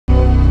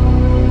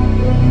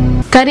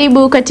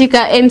Karibu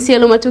katika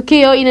MCL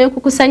Matukio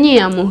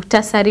inayokukusanyia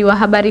muhtasari wa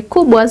habari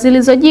kubwa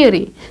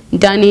zilizojiri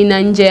ndani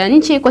na nje ya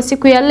nchi kwa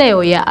siku ya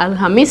leo ya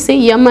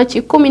Alhamisi ya Machi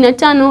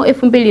 15,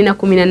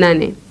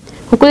 2018.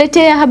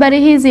 Kukuletea habari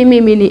hizi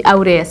mimi ni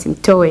Aurea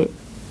Simtoe.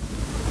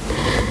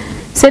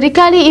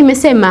 Serikali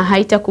imesema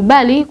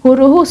haitakubali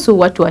kuruhusu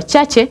watu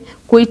wachache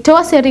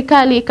kuitoa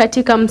serikali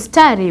katika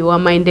mstari wa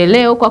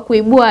maendeleo kwa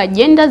kuibua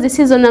ajenda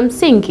zisizo na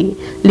msingi,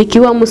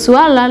 likiwamo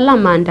suala la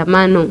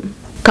maandamano.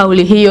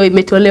 Kauli hiyo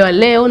imetolewa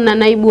leo na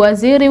naibu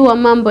waziri wa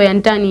mambo ya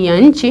ndani ya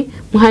nchi,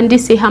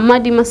 mhandisi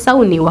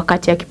Masauni,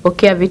 wakati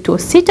akipokea vituo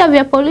 6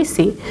 vya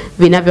polisi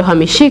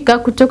vinavyohamishika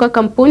kutoka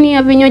kampuni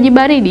ya vinywaji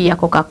baridi ya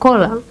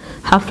Coca-Cola,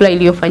 hafla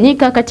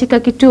iliyofanyika katika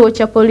kituo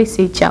cha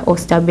polisi cha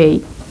Oysterbay.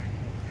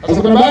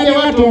 Sasa kuna baadhi ya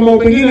watu ambao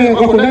pengine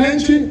wako ndani ya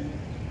nchi,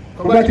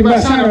 kwa bahati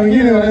mbaya sana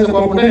wengine wanaweza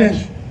kuwa ndani ya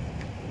nchi,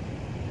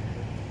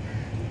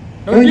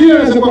 na wengine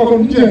wanaweza kuwa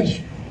nje ya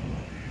nchi,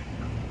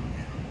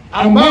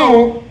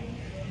 ambao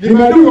ni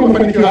maadui wa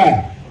mafanikio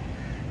haya.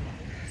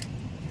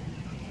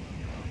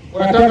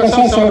 Wanataka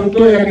sasa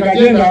watutoe katika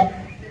ajenda,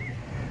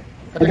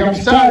 katika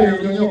mstari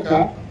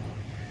ulionyooka,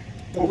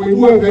 kwa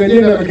kuibua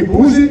ajenda vya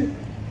kipuuzi,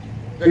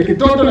 vya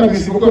kitoto na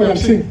visivyokuwa vya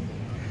msingi.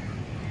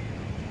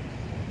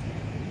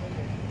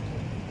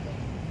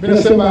 Mimi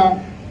nasema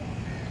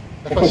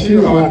nafasi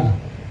hiyo hawana.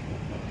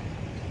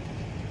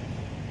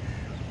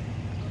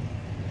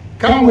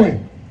 Kamwe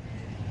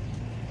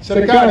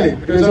serikali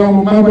kutekeleza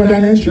mambo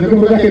ndani ya nchi na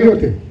vyombo vyake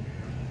vyote,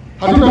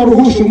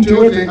 hatutaruhusu mtu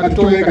yote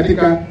atoe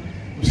katika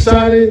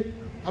mstari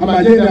ama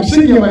ajenda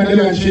msingi ya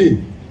maendeleo ya nchi.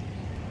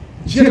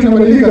 Nchi yetu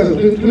inabadilika.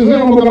 Tulizoea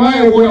mambo kama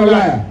haya kwa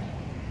Ulaya.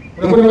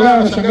 Unakwenda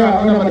Ulaya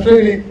unashangaa unaona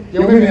matreni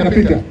ya umeme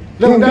yanapita.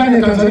 Leo ndani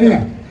ya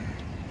Tanzania,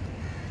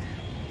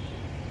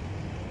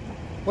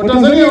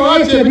 Watanzania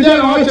waache,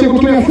 vijana waache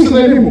kutumia fursa za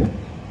elimu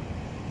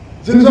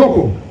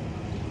zilizoko,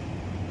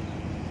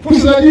 fursa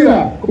za ajira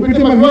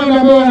kupitia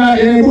viwanda ambayo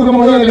yanaibuka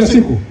moja kila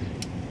siku,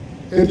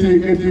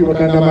 eti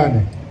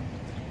wakaandamane.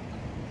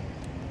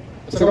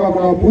 Sasa kama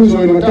kuna upuuzi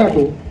wa watatu,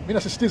 mimi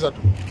nasisitiza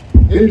tu,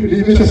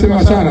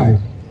 nimeshasema sana hiyo,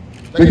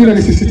 lakini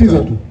nisisitiza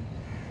tu,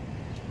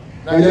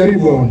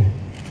 najaribu aone.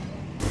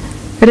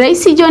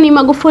 Rais John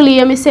Magufuli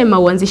amesema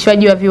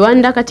uanzishwaji wa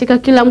viwanda katika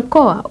kila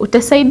mkoa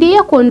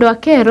utasaidia kuondoa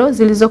kero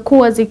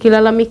zilizokuwa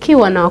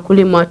zikilalamikiwa na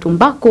wakulima wa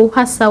tumbaku,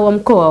 hasa wa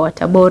mkoa wa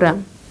Tabora.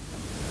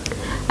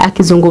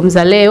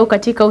 Akizungumza leo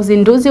katika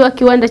uzinduzi wa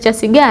kiwanda cha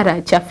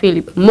sigara cha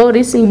Philip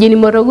Morris mjini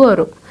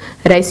Morogoro,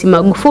 Rais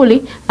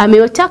Magufuli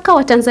amewataka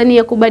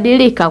Watanzania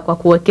kubadilika kwa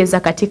kuwekeza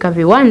katika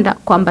viwanda,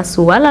 kwamba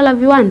suala la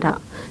viwanda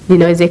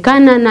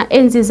linawezekana na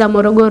enzi za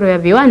Morogoro ya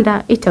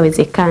viwanda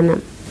itawezekana.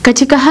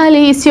 Katika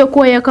hali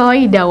isiyokuwa ya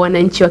kawaida,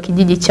 wananchi wa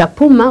kijiji cha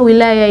Puma,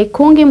 Wilaya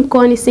Ikungi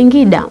Mkoani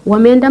Singida,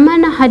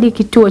 wameandamana hadi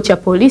kituo cha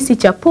polisi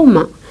cha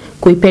Puma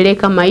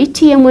kuipeleka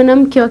maiti ya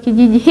mwanamke wa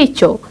kijiji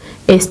hicho,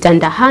 Ester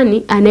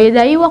Ndahani,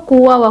 anayedaiwa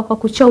kuuawa kwa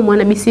kuchomwa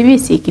na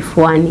bisibisi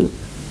kifuani.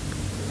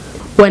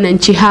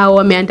 Wananchi hao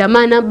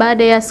wameandamana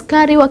baada ya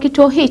askari wa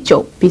kituo hicho,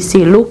 PC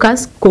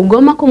Lucas,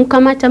 kugoma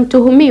kumkamata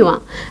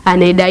mtuhumiwa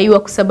anayedaiwa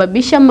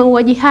kusababisha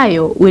mauaji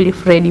hayo,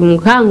 Wilfred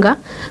Mganga,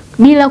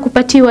 bila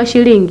kupatiwa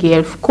shilingi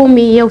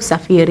 10,000 ya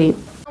usafiri.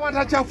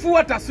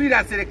 Watachafua taswira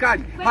ya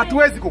serikali,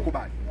 hatuwezi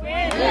kukubali.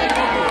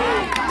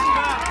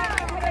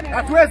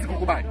 Hatuwezi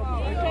kukubali.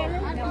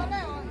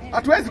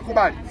 Hatuwezi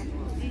kukubali.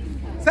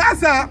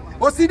 Sasa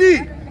OCD,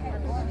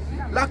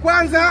 la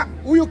kwanza,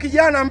 huyu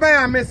kijana ambaye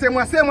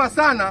amesemwa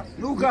sana,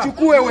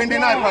 mchukue uende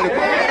naye pale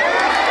kwa.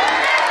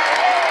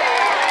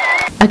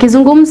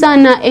 Akizungumza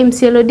na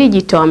MCL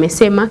Digital,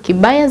 amesema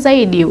kibaya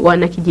zaidi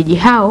wanakijiji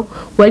hao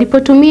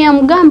walipotumia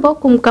mgambo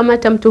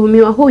kumkamata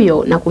mtuhumiwa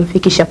huyo na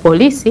kumfikisha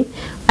polisi,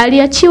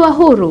 aliachiwa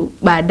huru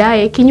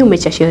baadaye kinyume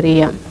cha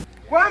sheria.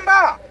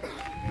 Kwamba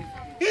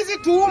hizi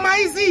tuhuma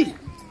hizi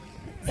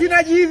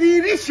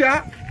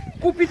zinajidhihirisha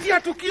kupitia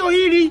tukio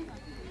hili.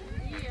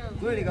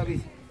 Kweli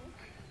kabisa.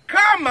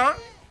 Kama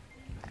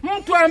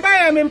mtu ambaye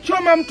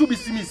amemchoma mtu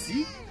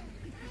bisimisi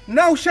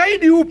na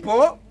ushahidi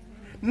upo,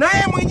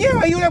 naye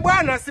mwenyewe yule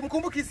bwana,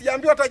 simkumbuki,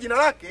 sijaambiwa hata jina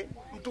lake,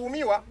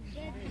 mtuhumiwa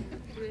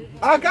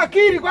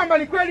akakiri kwamba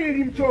ni kweli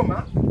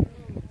nilimchoma,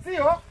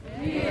 sio?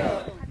 Ndio.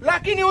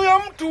 Lakini huyo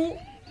mtu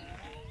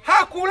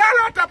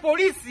hakulala hata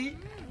polisi,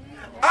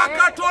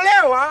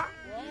 akatolewa,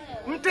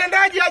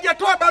 mtendaji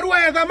hajatoa barua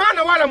ya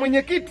dhamana wala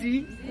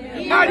mwenyekiti,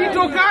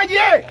 alitokaje?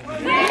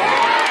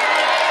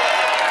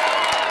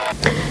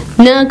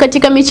 Na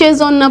katika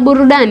michezo na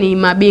burudani,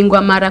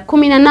 mabingwa mara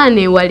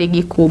 18 wa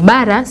ligi kuu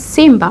bara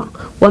Simba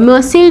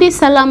wamewasili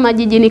salama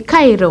jijini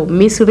Cairo,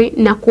 Misri,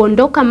 na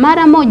kuondoka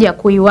mara moja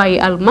kuiwahi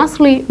Al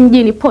Masry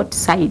mjini Port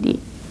Said.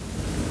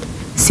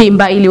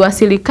 Simba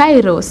iliwasili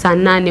Cairo saa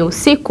 8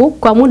 usiku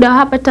kwa muda wa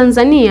hapa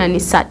Tanzania ni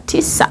saa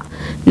 9,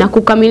 na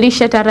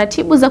kukamilisha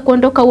taratibu za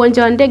kuondoka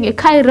uwanja wa ndege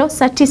Cairo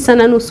saa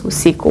 9:30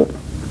 usiku.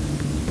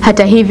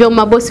 Hata hivyo,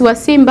 mabosi wa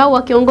Simba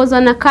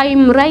wakiongozwa na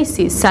Kaimu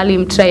Rais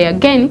Salim Try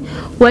Again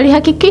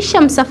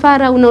walihakikisha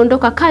msafara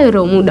unaondoka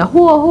Cairo muda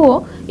huo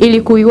huo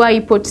ili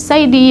kuiwahi Port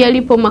Said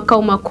yalipo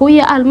makao makuu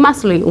ya Al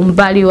Masry,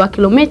 umbali wa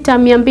kilomita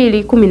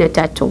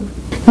 213.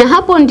 Na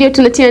hapo ndio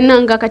tunatia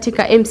nanga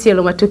katika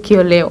MCL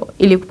Matukio leo.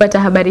 Ili kupata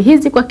habari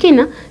hizi kwa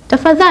kina,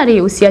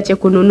 tafadhali usiache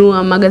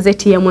kununua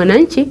magazeti ya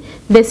Mwananchi,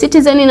 The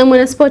Citizen na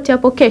Mwanaspoti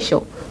hapo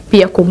kesho.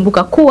 Pia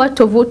kumbuka kuwa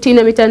tovuti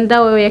na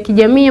mitandao ya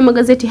kijamii ya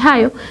magazeti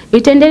hayo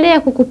itaendelea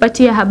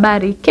kukupatia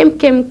habari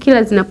kemkem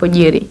kila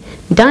zinapojiri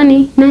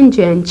ndani na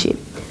nje ya nchi.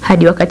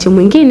 Hadi wakati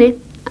mwingine,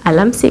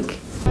 alamsiki.